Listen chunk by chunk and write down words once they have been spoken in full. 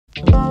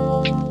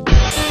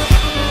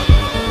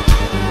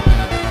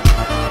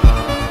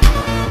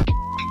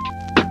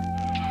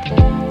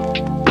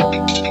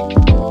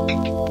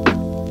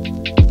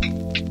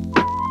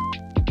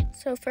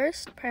So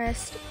first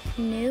press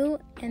new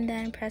and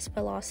then press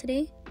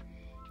velocity,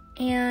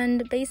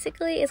 and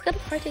basically it's kind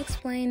of hard to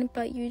explain,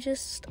 but you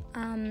just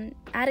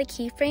add a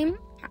keyframe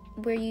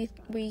where you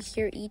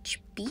hear each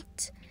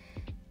beat,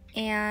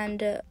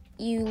 and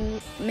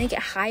you make it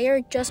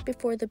higher just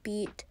before the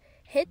beat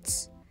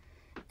hits,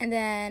 and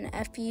then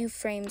a few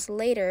frames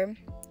later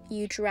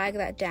you drag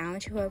that down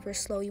to however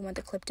slow you want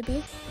the clip to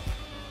be,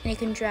 and you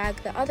can drag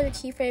the other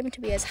keyframe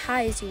to be as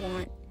high as you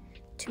want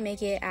to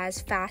make it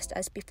as fast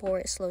as before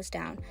it slows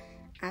down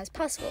as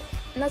possible.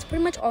 And that's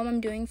pretty much all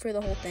I'm doing for the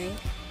whole thing.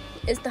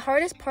 Is the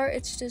hardest part,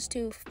 it's just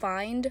to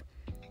find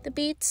the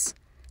beats.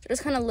 So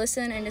just kind of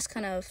listen and just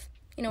kind of,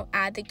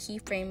 add the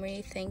keyframe where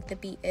you think the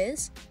beat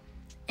is.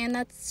 And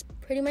that's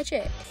pretty much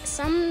it.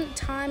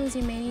 Sometimes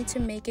you may need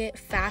to make it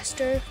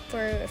faster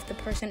for if the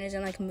person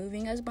isn't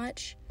moving as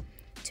much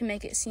to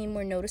make it seem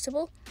more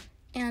noticeable.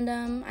 And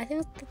I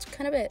think that's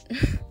kind of it.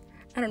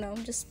 I don't know,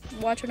 just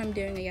watch what I'm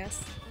doing, I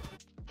guess.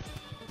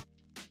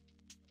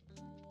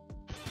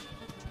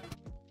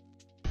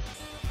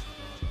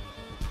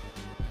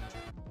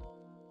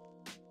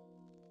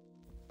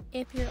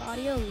 If your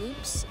audio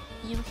loops,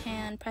 you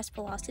can press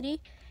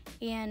velocity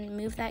and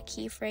move that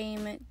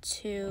keyframe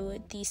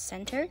to the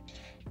center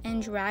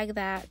and drag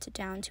that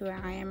down to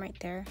where I am right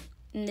there.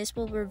 And this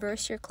will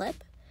reverse your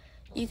clip.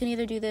 You can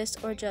either do this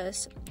or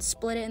just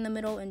split it in the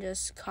middle and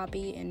just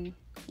copy and,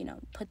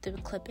 put the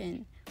clip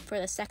in for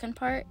the second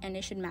part, and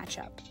it should match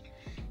up.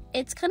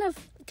 It's kind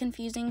of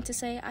confusing to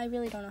say. I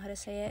really don't know how to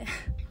say it.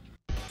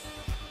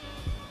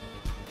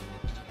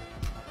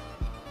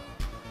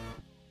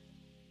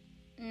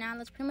 Now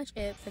that's pretty much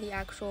it for the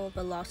actual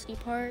velocity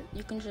part.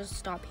 You can just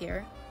stop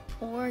here,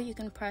 or you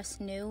can press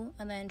new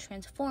and then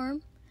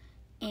transform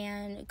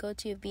and go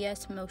to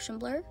VS motion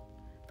blur,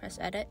 press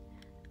edit,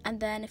 and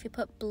then if you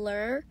put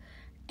blur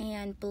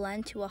and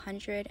blend to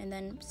 100 and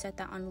then set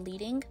that on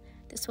leading,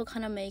 this will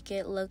kind of make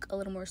it look a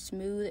little more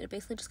smooth. It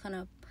basically just kind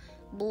of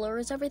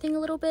blurs everything a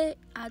little bit,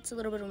 adds a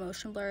little bit of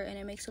motion blur, and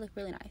it makes it look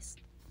really nice.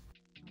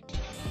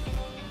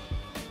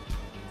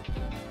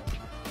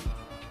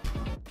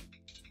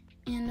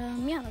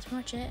 And yeah, that's pretty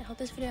much it. I hope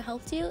this video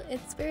helped you.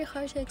 It's very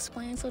hard to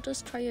explain, so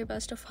just try your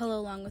best to follow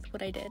along with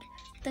what I did.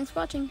 Thanks for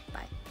watching.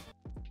 Bye.